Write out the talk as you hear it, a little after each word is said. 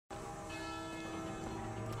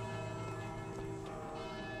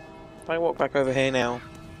I walk back over here now?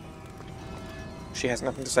 She has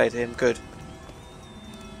nothing to say to him. Good.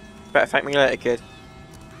 Better thank me later, kid.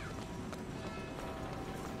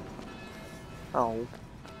 Oh.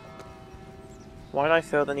 Why did I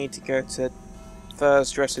feel the need to go to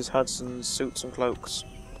Furs, Dresses, Hudson's, Suits and Cloaks?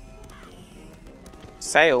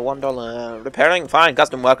 Sale, $1. Repairing, fine.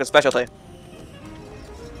 Custom worker specialty.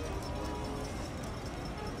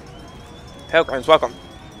 Pilgrims, welcome.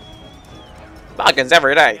 Bargains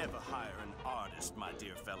every day. Never hire an artist, my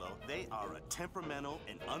dear fellow. They are a temperamental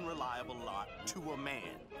and unreliable lot to a man.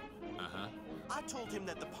 I told him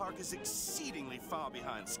that the park is exceedingly far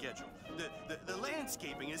behind schedule. The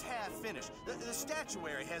landscaping is half finished. The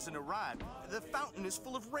statuary hasn't arrived. The fountain is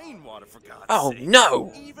full of rainwater, for God's sake.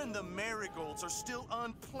 No! Even the marigolds are still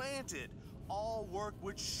unplanted. All work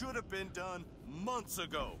which should have been done months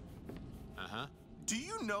ago. Do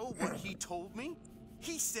you know what he told me?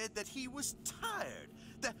 He said that he was tired,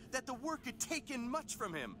 that the work had taken much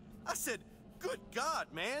from him. I said, good God,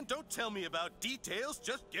 man, don't tell me about details,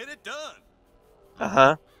 just get it done.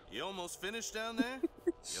 You almost finished down there?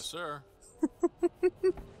 Yes, sir.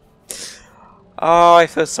 Oh, I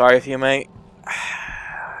feel sorry for you, mate.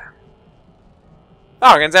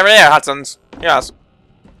 Bargains every day, Hudson's. Yes.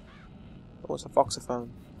 What's a voxophone?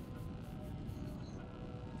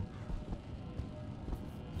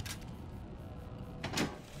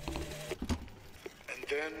 And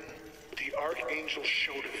then the Archangel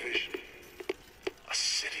showed a vision. A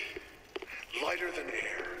city, lighter than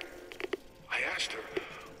air. I asked her,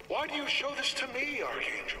 why do you show this to me,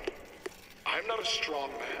 Archangel? I'm not a strong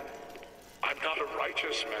man. I'm not a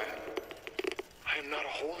righteous man. I am not a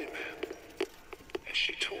holy man. And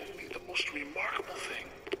she told me the most remarkable thing.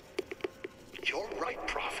 You're right,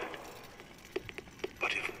 prophet.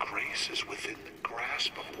 But if grace is within the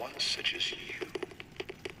grasp of one such as you,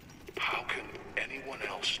 how can anyone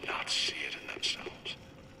else not see it in themselves?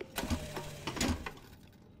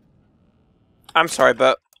 I'm sorry,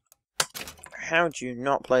 but how do you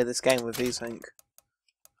not play this game with VSync?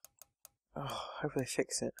 Oh, hope they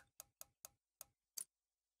fix it.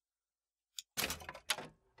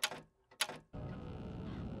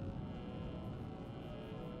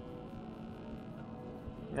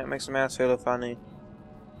 That makes the mouse feel funny.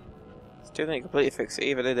 Still didn't completely fix it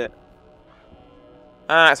either, did it?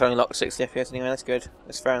 Ah, it's only locked 60 FPS anyway, that's good.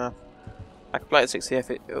 That's fair enough. I can play at 60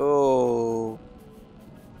 FPS. Oh.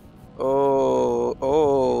 Oh.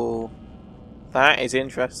 Oh. That is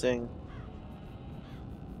interesting.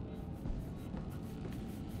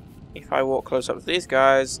 If I walk close up to these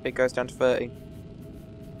guys, it goes down to 30.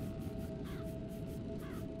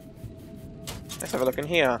 Let's have a look in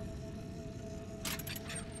here.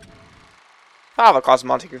 Father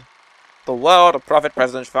Cosmotic. The world of Prophet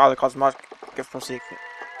President Father Cosmotic gift from secret.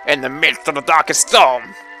 In the midst of the darkest storm.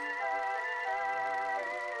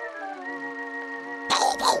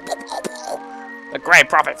 The great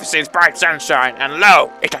prophet perceives bright sunshine, and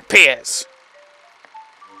lo, it appears.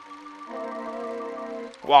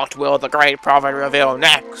 What will the great prophet reveal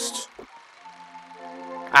next?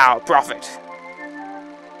 Our prophet.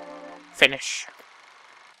 Finish.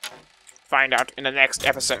 Find out in the next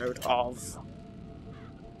episode of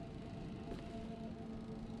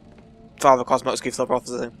Father Cosmos gives the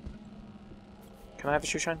prophecy. Can I have a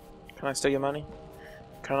shoe shine? Can I steal your money?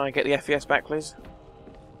 Can I get the FPS back, please?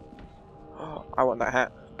 Oh, I want that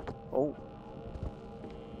hat. Oh.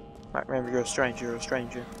 Right, remember, you're a stranger, you're a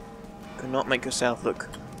stranger. You cannot make yourself look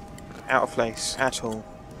out of place at all.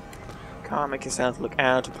 Can't make yourself look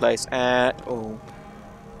out of place at all.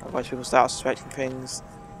 Otherwise people start suspecting things.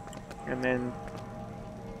 And then...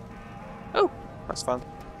 Oh! That's fun.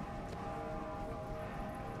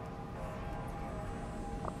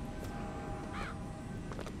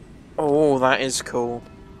 Oh, that is cool.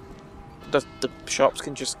 The shops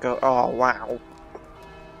can just go... Oh, wow.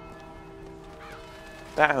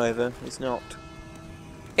 That, however, is not.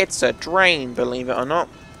 It's a drain, believe it or not.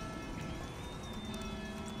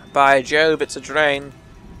 By Jove, it's a drain.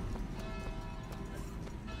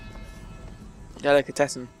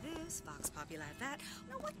 Delicatessen. This Vox Populi, that.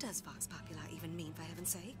 Now, what does Vox Populi even mean, for heaven's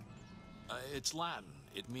sake? It's Latin.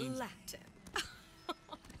 It means... Latin.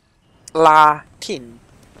 Latin.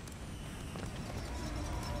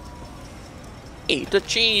 Eat the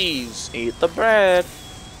cheese. Eat the bread.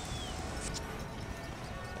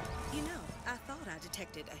 You know, I thought I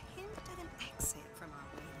detected a hint of an accent from our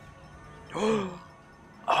way.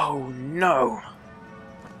 Oh no.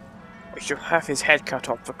 We should have his head cut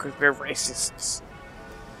off because we're racists.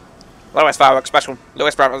 Lowest fireworks special.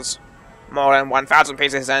 Lewis Brothers. More than 1,000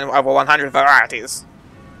 pieces and over 100 varieties.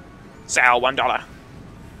 Sale $1.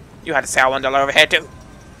 You had to sell $1 over here too.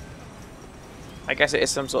 I guess it is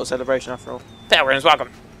some sort of celebration after all. Tailwinds, welcome.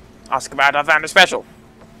 Ask about our family special.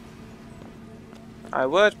 I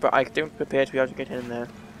would, but I don't appear to be able to get in there.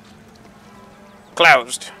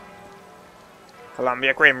 Closed.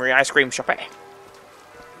 Columbia Creamery Ice Cream Shop. Good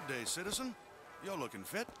day, citizen. You're looking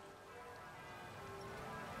fit.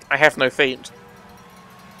 I have no feet.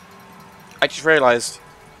 I just realised.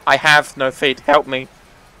 I have no feet. Help me.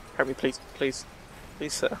 Help me, please. Please.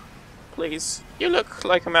 Please, sir. Please. You look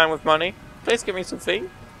like a man with money. Please give me some feet.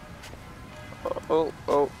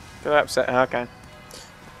 Oh. Get upset. Okay.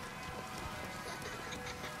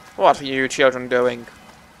 What are you children doing?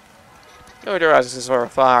 You realize this is for a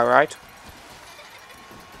fire, right?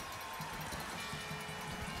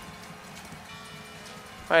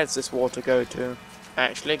 Where does this water go to?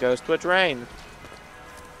 Actually goes to a drain.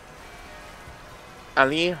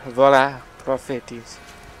 Ali vola profitis.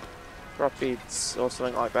 Profits or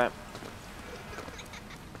something like that.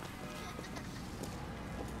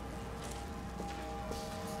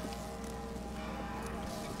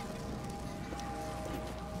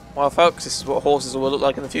 Well folks, this is what horses will look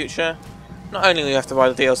like in the future. Not only do you have to buy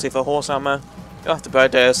the DLC for horse armor, you have to buy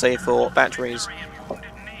DLC for batteries.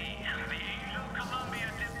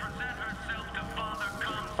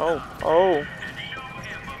 Oh.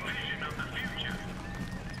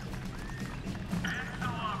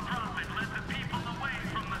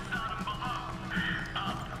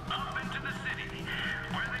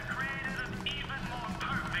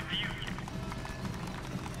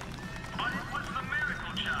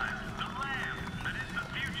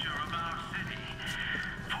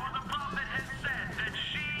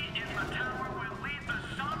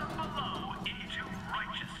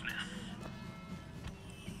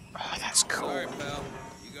 That's cool. Sorry, pal.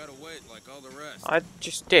 You gotta wait like all the rest. I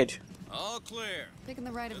just did. All clear. Picking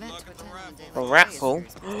the right Good event luck to at the attend on raffle. daily A raffle?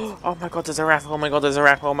 basis. Oh my god, there's a raffle. Oh my god, there's a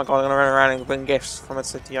raffle. Oh my god, I'm gonna run around and win gifts from a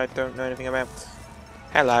city I don't know anything about.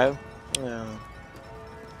 Hello. Oh.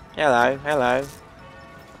 Hello.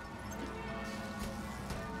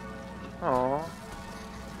 Aww.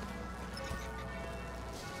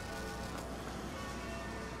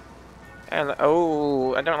 And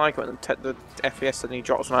oh, I don't like it when the FPS suddenly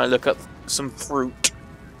drops when I look at some fruit.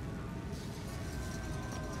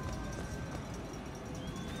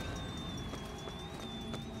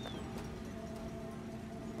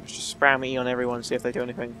 Let's just spam E on everyone, see if they do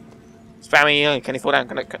anything. Spam E, can he fall down?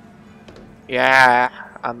 Yeah,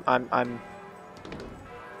 I'm.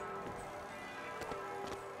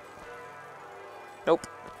 Nope.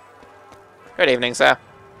 Good evening, sir.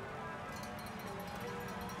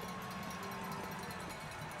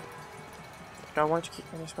 No, why don't you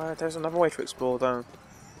keep me inspired? There's another way to explore, though.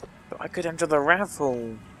 But I could enter the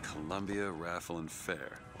raffle. Columbia Raffle and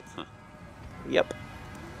Fair. Huh. Yep.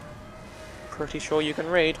 Pretty sure you can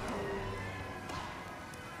read.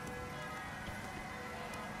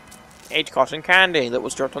 Ate cotton candy that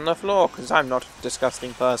was dropped on the floor, because I'm not a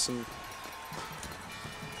disgusting person.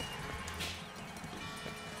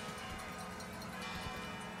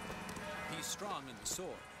 He's strong in the sword,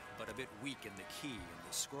 but a bit weak in the key and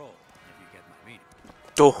the scroll, if you get my meaning.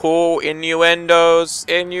 Oh, innuendos!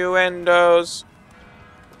 Innuendos!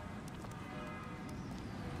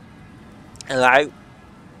 Hello?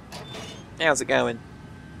 How's it going?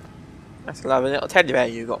 That's a lovely little teddy bear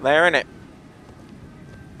you got there, isn't it?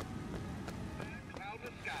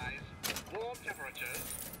 Cloudless skies, warm temperatures,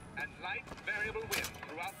 and light variable wind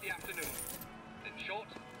throughout the afternoon. In short,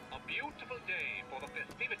 a beautiful day for the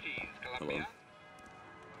festivities, Columbia.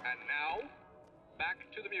 And now, back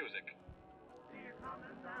to the music.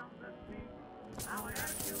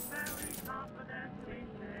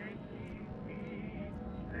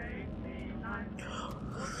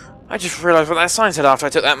 I just realised what that sign said after I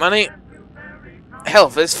took that money.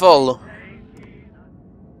 Health is full.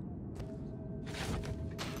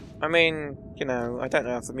 I mean, you know, I don't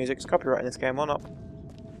know if the music's copyright in this game or not.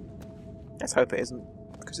 Let's hope it isn't,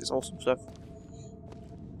 because it's awesome stuff.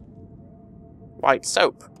 White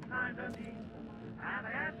soap.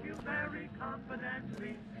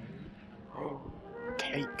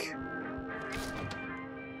 Cake.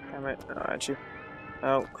 Damn it. Oh, actually.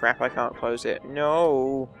 Oh, crap, I can't close it.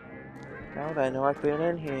 No. Now then, I've been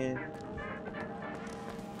in here.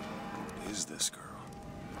 Who is this girl?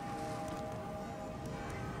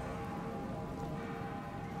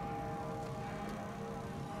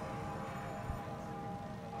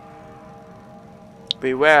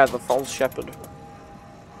 Beware the false shepherd.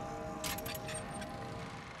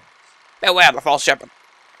 Beware the false shepherd.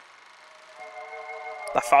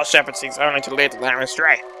 The false shepherd seeks only to lead them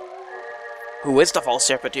astray. Who is the false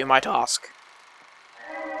shepherd, you might ask?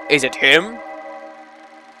 Is it him?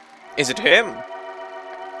 Is it him?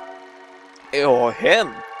 Or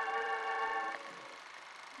him?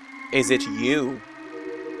 Is it you?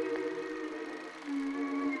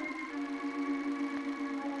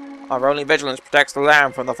 Our only vigilance protects the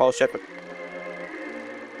lamb from the false shepherd.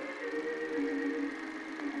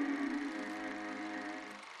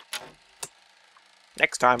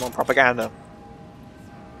 Next time on propaganda.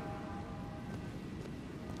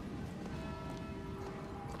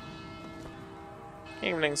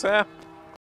 Evening, sir.